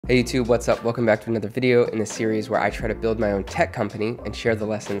Hey YouTube, what's up? Welcome back to another video in a series where I try to build my own tech company and share the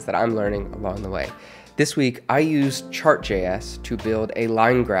lessons that I'm learning along the way. This week, I used ChartJS to build a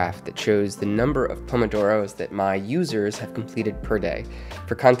line graph that shows the number of pomodoros that my users have completed per day.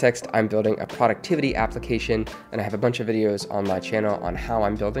 For context, I'm building a productivity application, and I have a bunch of videos on my channel on how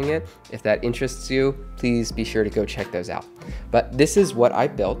I'm building it. If that interests you, please be sure to go check those out. But this is what I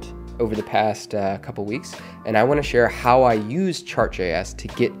built over the past couple weeks, and I want to share how I used ChartJS to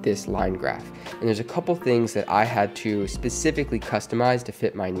get this line graph. And there's a couple things that I had to specifically customize to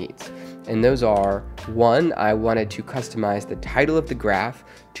fit my needs. And those are, one, I wanted to customize the title of the graph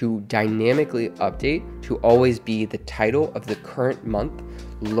to dynamically update to always be the title of the current month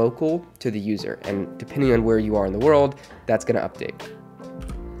local to the user. And depending on where you are in the world, that's going to update.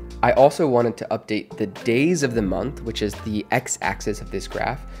 I also wanted to update the days of the month, which is the x-axis of this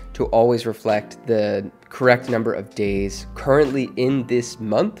graph, to always reflect the correct number of days currently in this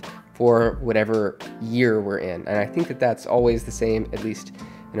month for whatever year we're in. And I think that that's always the same, at least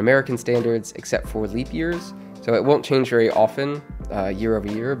in American standards, except for leap years. So it won't change very often year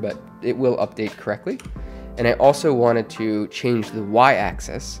over year, but it will update correctly. And I also wanted to change the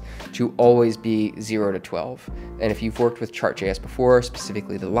y-axis to always be 0 to 12. And if you've worked with ChartJS before,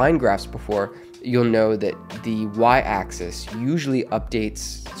 specifically the line graphs before, you'll know that the y-axis usually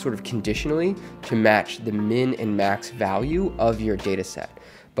updates sort of conditionally to match the min and max value of your data set.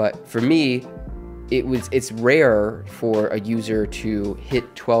 But for me, it's rare for a user to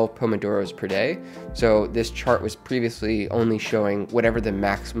hit 12 pomodoros per day. So this chart was previously only showing whatever the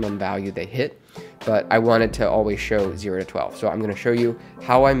maximum value they hit, but I wanted to always show 0 to 12. So I'm going to show you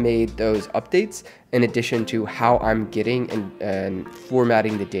how I made those updates in addition to how I'm getting and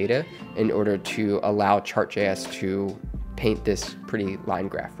formatting the data in order to allow ChartJS to paint this pretty line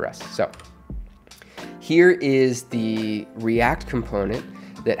graph for us. So here is the React component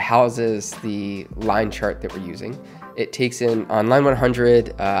that houses the line chart that we're using. It takes in, on line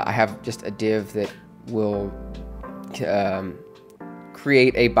 100, I have just a div that will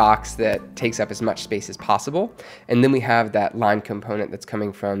create a box that takes up as much space as possible. And then we have that line component that's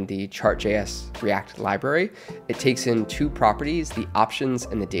coming from the ChartJS React library. It takes in two properties, the options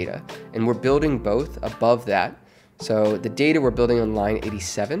and the data. And we're building both above that. So the data we're building on line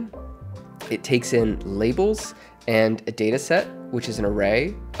 87, it takes in labels and a data set, which is an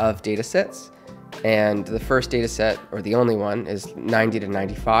array of data sets. And the first data set, or the only one, is 90 to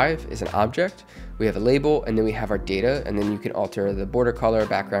 95, is an object. We have a label, and then we have our data, and then you can alter the border color,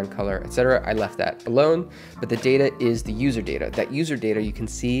 background color, etc. I left that alone, but the data is the user data. That user data, you can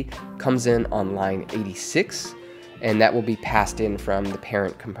see, comes in on line 86, and that will be passed in from the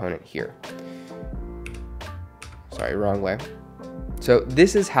parent component here. Sorry, wrong way. So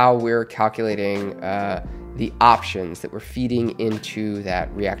this is how we're calculating the options that we're feeding into that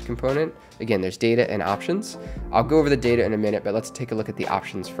React component. Again, there's data and options. I'll go over the data in a minute, but let's take a look at the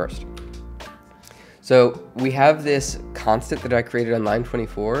options first. So we have this constant that I created on line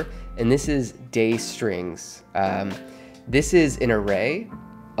 24, and this is day strings. This is an array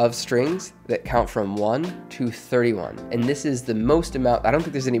of strings that count from 1 to 31. And this is the most amount. I don't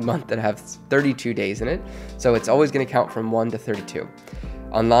think there's any month that has 32 days in it. So it's always going to count from 1 to 32.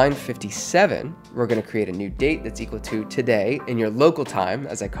 On line 57, we're going to create a new date that's equal to today in your local time,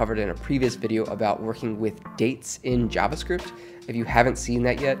 as I covered in a previous video about working with dates in JavaScript. If you haven't seen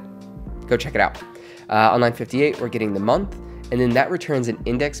that yet, go check it out. On line 58, we're getting the month, and then that returns an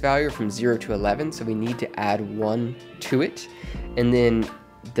index value from 0 to 11, so we need to add 1 to it. And then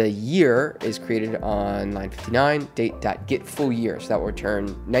the year is created on line 59, date.getFullYear, so that will return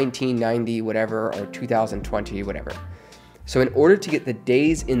 1990, whatever, or 2020, whatever. So in order to get the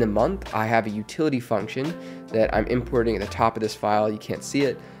days in the month, I have a utility function that I'm importing at the top of this file. You can't see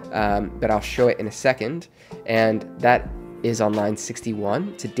it, but I'll show it in a second. And that is on line 61.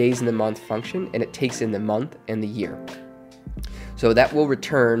 It's a days in the month function, and it takes in the month and the year. So that will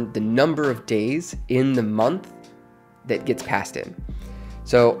return the number of days in the month that gets passed in.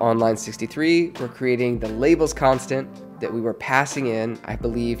 So on line 63, we're creating the labels constant that we were passing in, I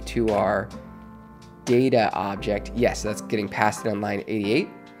believe, to our data object. Yes, that's getting passed in on line 88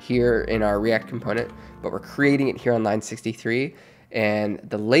 here in our React component, but we're creating it here on line 63. And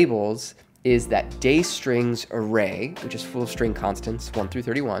the labels is that day strings array, which is full of string constants, 1 through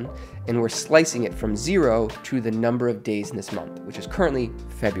 31, and we're slicing it from 0 to the number of days in this month, which is currently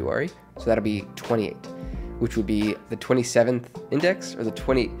February, so that'll be 28, which would be the 27th index, or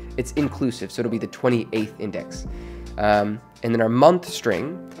it's inclusive, so it'll be the 28th index. And then our month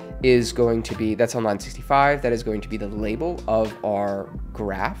string is going to be, that's on line 65, that is going to be the label of our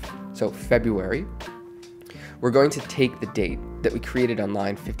graph, so February. we're going to take the date that we created on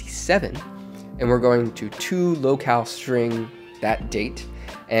line 57, and we're going to locale string that date,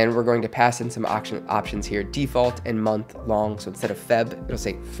 and we're going to pass in some options here, default and month long. So instead of Feb, it'll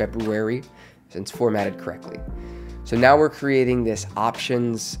say February, since formatted correctly. So now we're creating this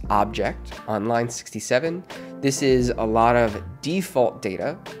options object on line 67. This is a lot of default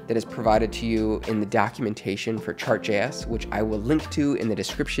data that is provided to you in the documentation for ChartJS, which I will link to in the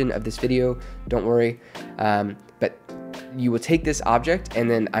description of this video. Don't worry. But you will take this object, and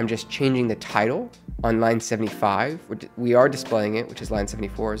then I'm just changing the title on line 75. We are displaying it, which is line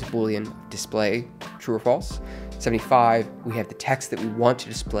 74 is a Boolean display, true or false. 75, we have the text that we want to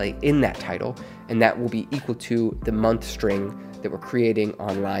display in that title, and that will be equal to the month string that we're creating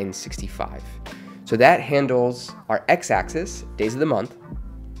on line 65. So that handles our x-axis, days of the month.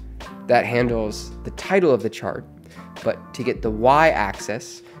 That handles the title of the chart. But to get the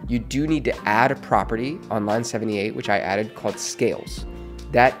y-axis, you do need to add a property on line 78, which I added, called scales.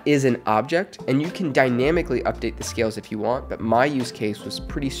 That is an object, and you can dynamically update the scales if you want, but my use case was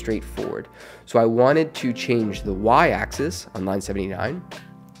pretty straightforward. So I wanted to change the y-axis on line 79,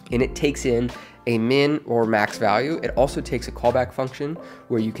 and it takes in a min or max value. It also takes a callback function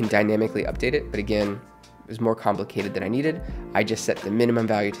where you can dynamically update it, but again, it was more complicated than I needed. I just set the minimum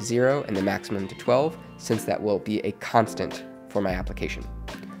value to 0 and the maximum to 12, since that will be a constant for my application.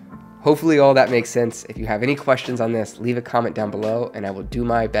 Hopefully all that makes sense. If you have any questions on this, leave a comment down below and I will do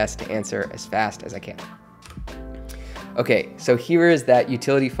my best to answer as fast as I can. Okay, so here is that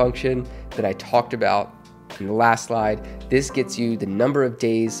utility function that I talked about in the last slide. This gets you the number of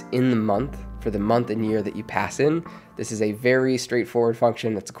days in the month for the month and year that you pass in. This is a very straightforward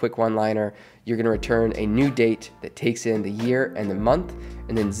function. That's a quick one-liner. You're going to return a new date that takes in the year and the month,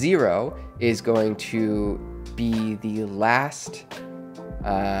 and then 0 is going to be the last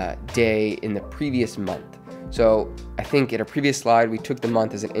day in the previous month. So I think in a previous slide, we took the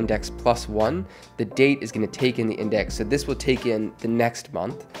month as an index +1. The date is going to take in the index. So this will take in the next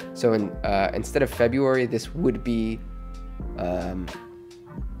month. So instead of February, this would be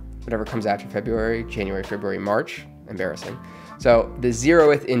whatever comes after February, January, February, March. Embarrassing. So the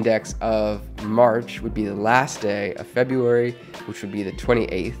 0th index of March would be the last day of February, which would be the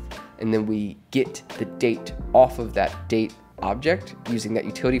 28th. And then we get the date off of that date object using that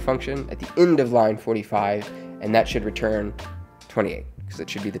utility function at the end of line 45, and that should return 28 because it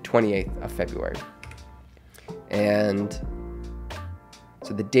should be the 28th of February. And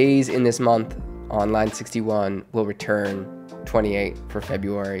so the days in this month on line 61 will return 28 for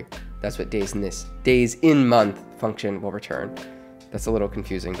February. That's what days in month function will return. That's a little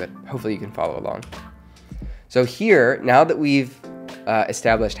confusing, but hopefully you can follow along. So here, now that we've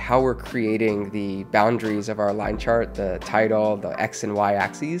established how we're creating the boundaries of our line chart, the title, the X and Y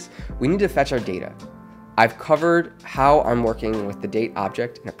axes, we need to fetch our data. I've covered how I'm working with the date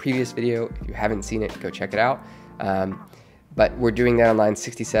object in a previous video. If you haven't seen it, go check it out. But we're doing that on line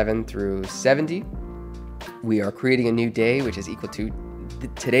 67 through 70. We are creating a new day, which is equal to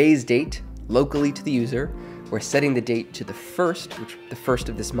today's date locally to the user. We're setting the date to the first, which the first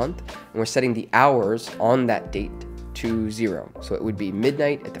of this month, and we're setting the hours on that date to 0. So it would be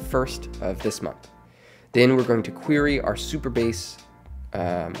midnight at the first of this month. Then we're going to query our Supabase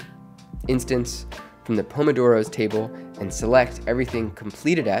instance from the pomodoros table and select everything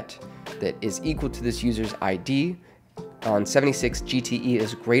completed at that is equal to this user's ID. On 76, GTE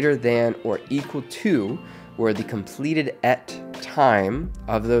is greater than or equal to where the completed at time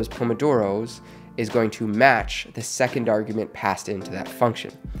of those pomodoros is going to match the second argument passed into that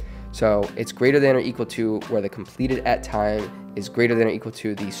function. So it's greater than or equal to where the completed at time is greater than or equal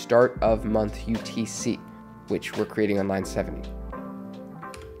to the start of month UTC, which we're creating on line 70.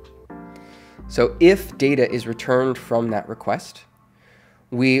 So if data is returned from that request,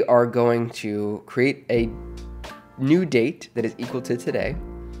 we are going to create a new date that is equal to today.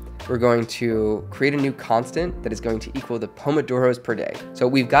 We're going to create a new constant that is going to equal the pomodoros per day. So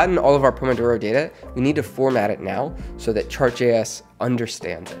we've gotten all of our Pomodoro data. We need to format it now so that ChartJS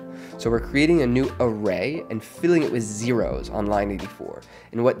understands it. So we're creating a new array and filling it with zeros on line 84.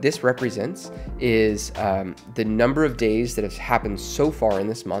 And what this represents is the number of days that have happened so far in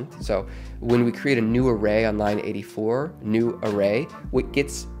this month. So when we create a new array on line 84, new array, what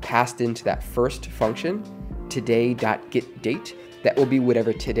gets passed into that first function, today.getDate, that will be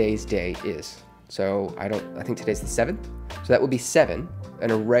whatever today's day is. So I think today's the 7th. So that will be 7,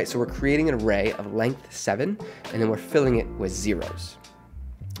 an array. So we're creating an array of length 7, and then we're filling it with zeros.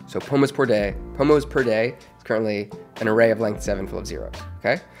 So pomos per day is currently an array of length 7 full of zeros,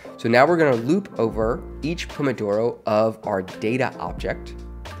 okay? So now we're gonna loop over each pomodoro of our data object,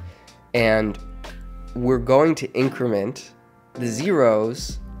 and we're going to increment the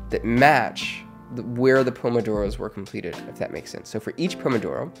zeros that match where the pomodoros were completed, if that makes sense. So for each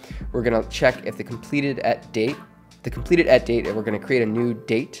pomodoro, we're going to check if the completed at date, and we're going to create a new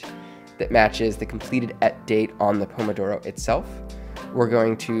date that matches the completed at date on the pomodoro itself. We're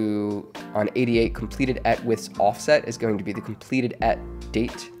going to, on 88, completed at with offset is going to be the completed at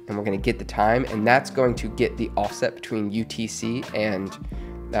date, and we're going to get the time, and that's going to get the offset between UTC and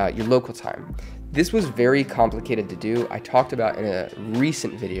your local time. This was very complicated to do. I talked about in a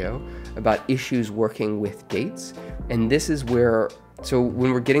recent video about issues working with dates, and this is where, so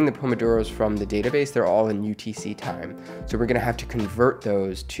when we're getting the pomodoros from the database, they're all in UTC time. So we're gonna have to convert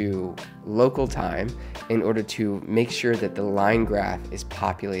those to local time in order to make sure that the line graph is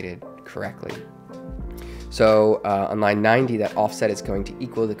populated correctly. So on line 90, that offset is going to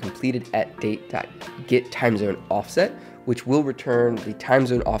equal the completed at date.get time zone offset, which will return the time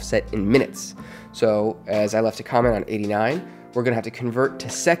zone offset in minutes. So as I left a comment on 89, we're going to have to convert to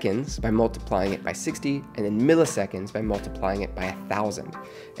seconds by multiplying it by 60, and then milliseconds by multiplying it by 1,000.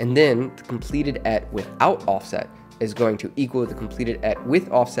 And then the completed at without offset is going to equal the completed at with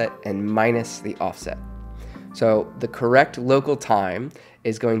offset and minus the offset. So the correct local time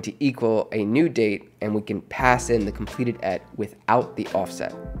is going to equal a new date, and we can pass in the completed at without the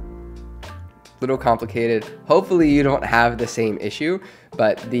offset. Little complicated. Hopefully you don't have the same issue,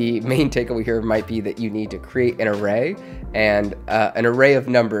 but the main takeaway here might be that you need to create an array, and an array of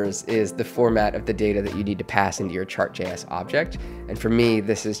numbers is the format of the data that you need to pass into your ChartJS object. And for me,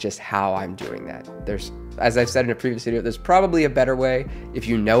 this is just how I'm doing that. There's, as I've said in a previous video, there's probably a better way. If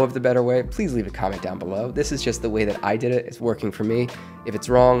you know of the better way, please leave a comment down below. This is just the way that I did it. It's working for me. If it's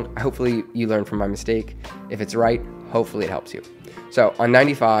wrong, hopefully you learn from my mistake. If it's right, hopefully it helps you. So on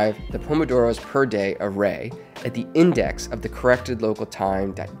 95, the pomodoros per day array at the index of the corrected local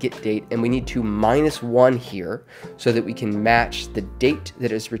time.get date, and we need to -1 here so that we can match the date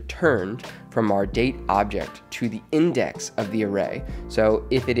that is returned from our date object to the index of the array. So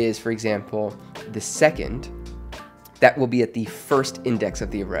if it is, for example, the second, that will be at the first index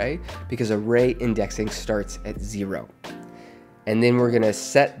of the array, because array indexing starts at 0. And then we're going to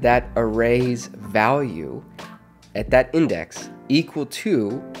set that array's value at that index equal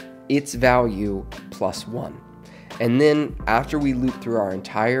to its value plus 1. And then after we loop through our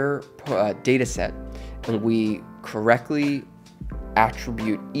entire data set and we correctly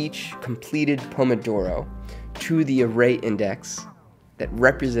attribute each completed pomodoro to the array index that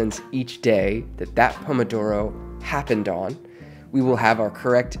represents each day that that pomodoro happened on, we will have our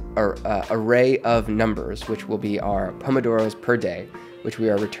correct array of numbers, which will be our pomodoros per day, which we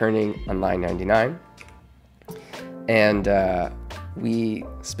are returning on line 99. And we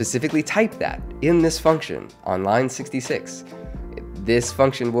specifically type that in this function on line 66. This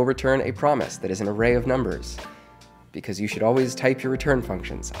function will return a promise that is an array of numbers, because you should always type your return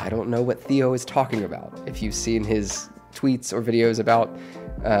functions. I don't know what Theo is talking about. If you've seen his tweets or videos about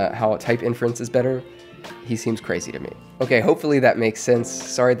how type inference is better, he seems crazy to me. Okay, hopefully that makes sense.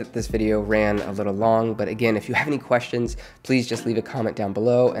 Sorry that this video ran a little long, but again, if you have any questions, please just leave a comment down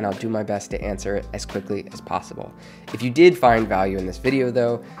below and I'll do my best to answer it as quickly as possible. If you did find value in this video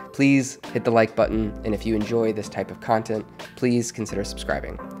though, please hit the like button, and if you enjoy this type of content, please consider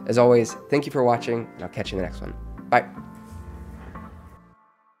subscribing. As always, thank you for watching, and I'll catch you in the next one. Bye.